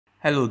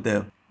Hello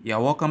there, you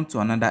are welcome to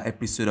another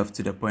episode of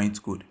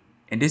ToThePointCode.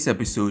 In this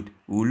episode,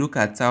 we will look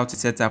at how to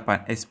set up an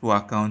Expo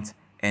account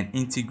and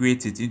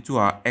integrate it into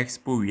our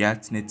Expo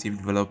React Native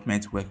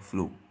development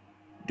workflow.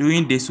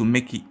 Doing this will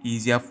make it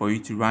easier for you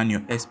to run your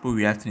Expo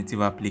React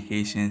Native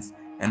applications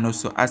and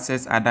also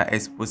access other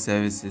Expo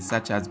services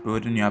such as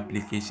building your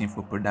application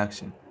for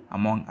production,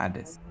 among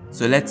others.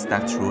 So let's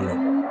start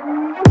rolling.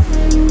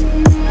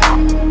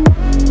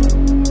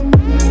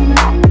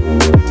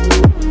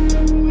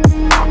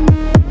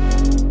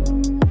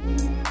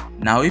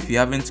 Now, if you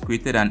haven't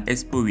created an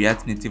Expo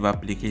React Native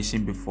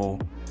application before,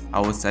 I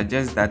would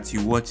suggest that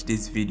you watch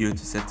this video to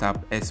set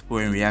up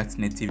Expo and React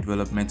Native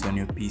development on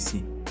your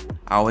PC.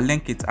 I will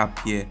link it up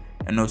here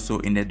and also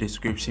in the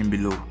description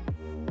below.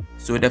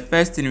 So the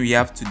first thing we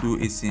have to do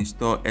is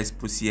install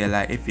Expo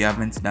CLI if you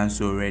haven't done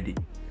so already.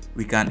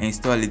 We can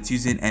install it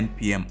using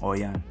npm or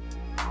yarn.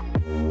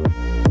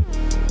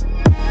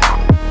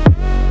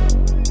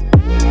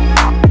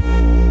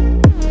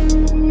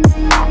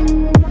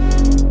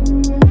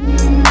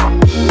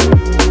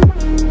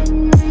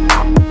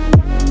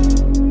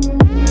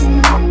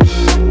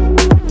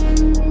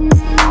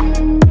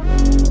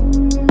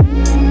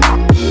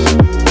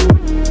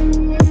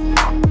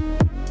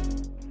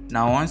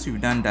 Now once we've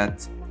done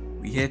that,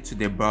 we head to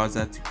the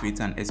browser to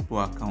create an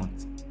Expo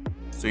account.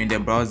 So in the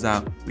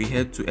browser, we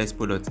head to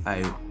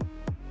expo.io.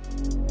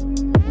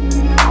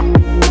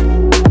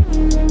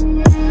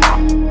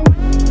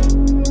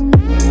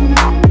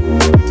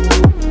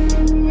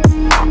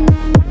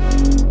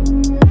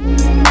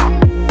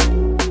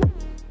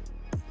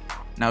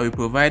 Now we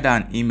provide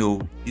an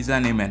email,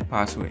 username and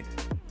password.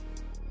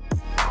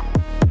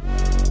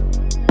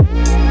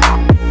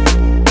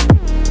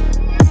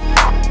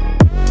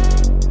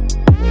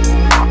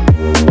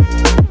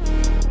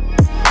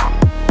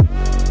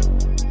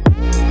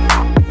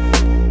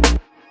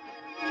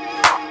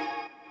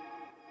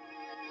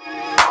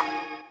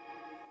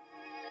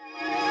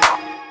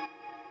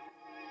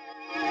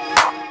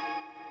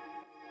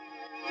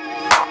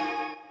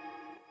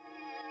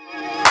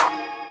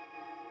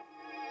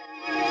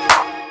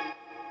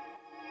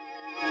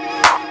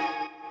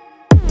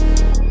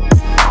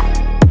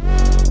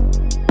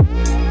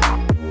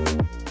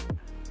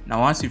 Now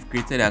once you've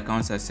created the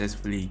account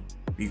successfully,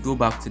 we go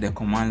back to the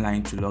command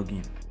line to log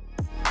in.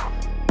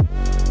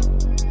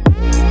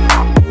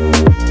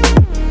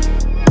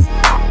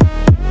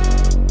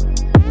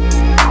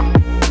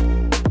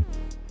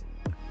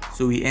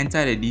 So we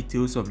enter the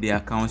details of the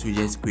account we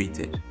just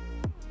created.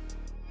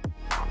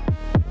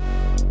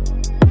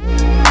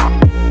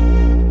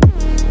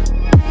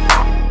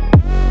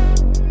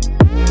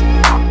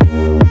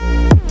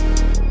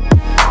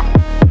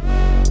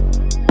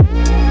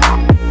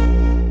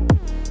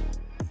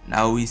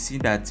 Now we see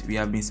that we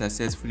have been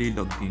successfully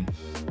logged in.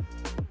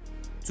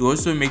 To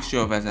also make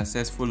sure of a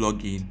successful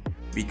login,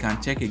 we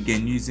can check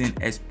again using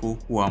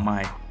Expo Who Am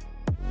I.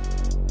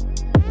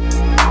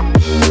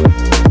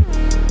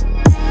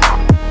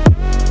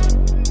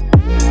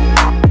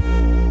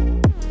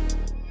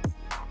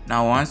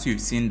 Now once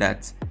we've seen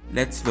that,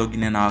 let's log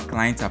in our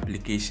client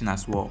application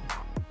as well.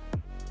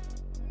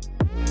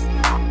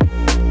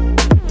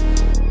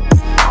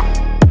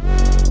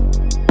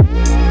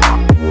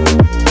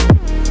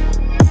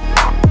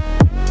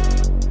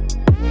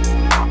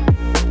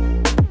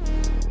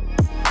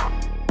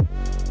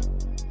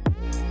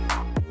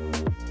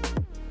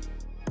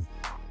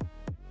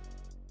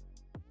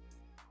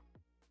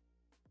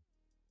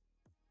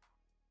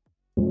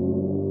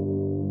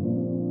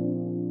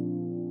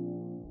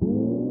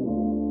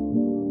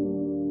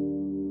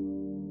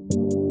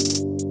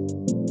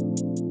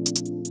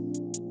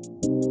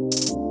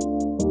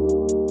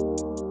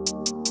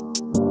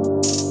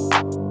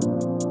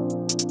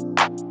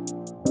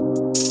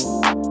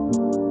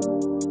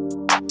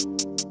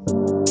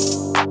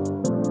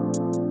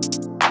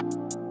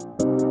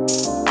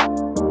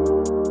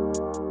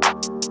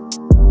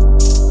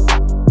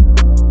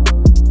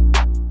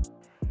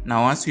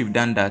 Now once we've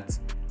done that,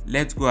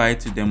 let's go ahead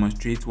to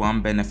demonstrate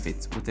one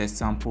benefit with a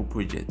sample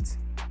project.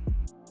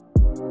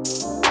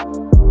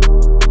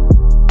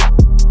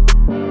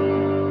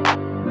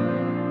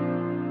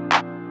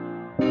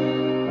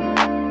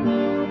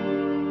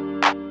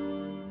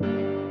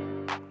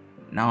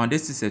 Now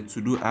this is a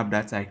to-do app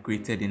that I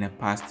created in a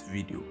past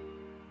video.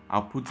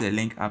 I'll put the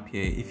link up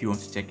here if you want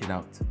to check it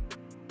out.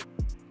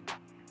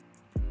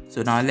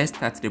 So now let's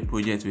start the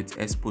project with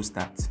Expo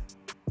Start.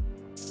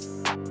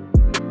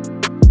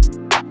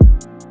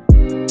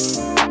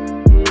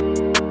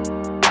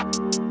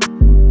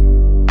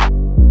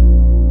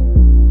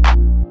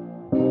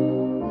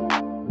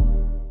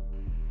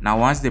 Now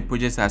once the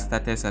project has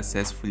started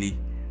successfully,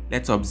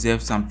 let's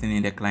observe something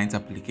in the client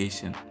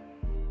application.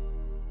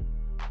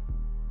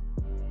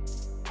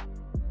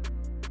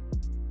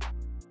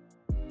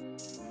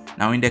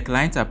 Now in the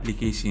client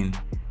application,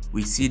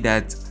 we see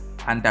that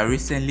under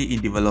recently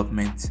in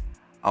development,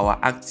 our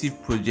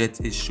active project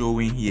is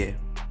showing here,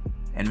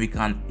 and we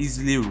can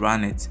easily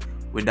run it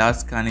without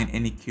scanning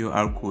any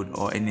QR code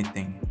or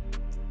anything.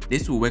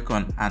 This will work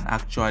on an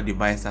actual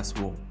device as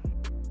well.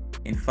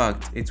 In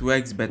fact, it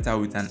works better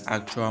with an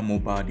actual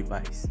mobile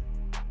device.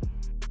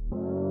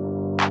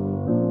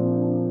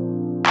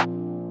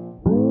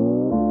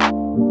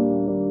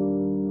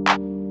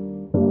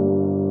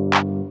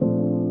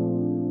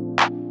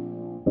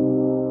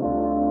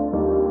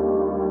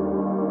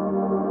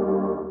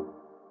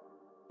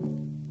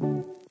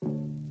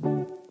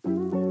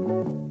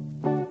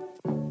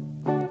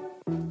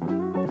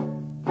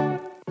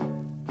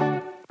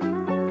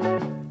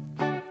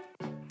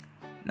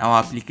 Now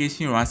our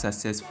application runs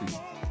successfully,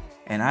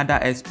 and other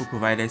Expo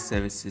provided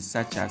services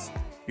such as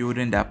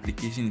building the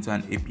application into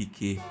an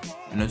APK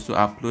and also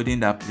uploading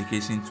the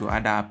application to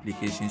other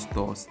application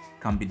stores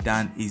can be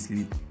done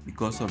easily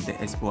because of the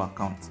Expo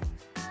account.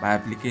 By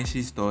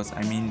application stores,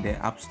 I mean the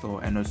App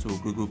Store and also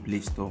Google Play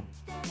Store.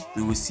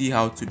 We will see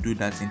how to do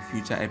that in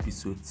future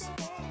episodes.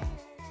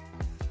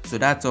 So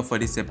that's all for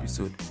this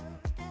episode.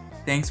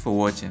 Thanks for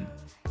watching.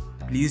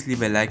 Please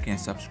leave a like and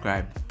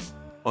subscribe.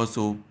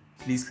 Also,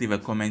 please leave a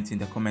comment in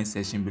the comment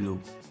section below.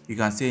 You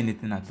can say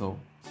anything at all,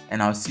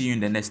 and I'll see you in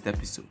the next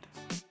episode.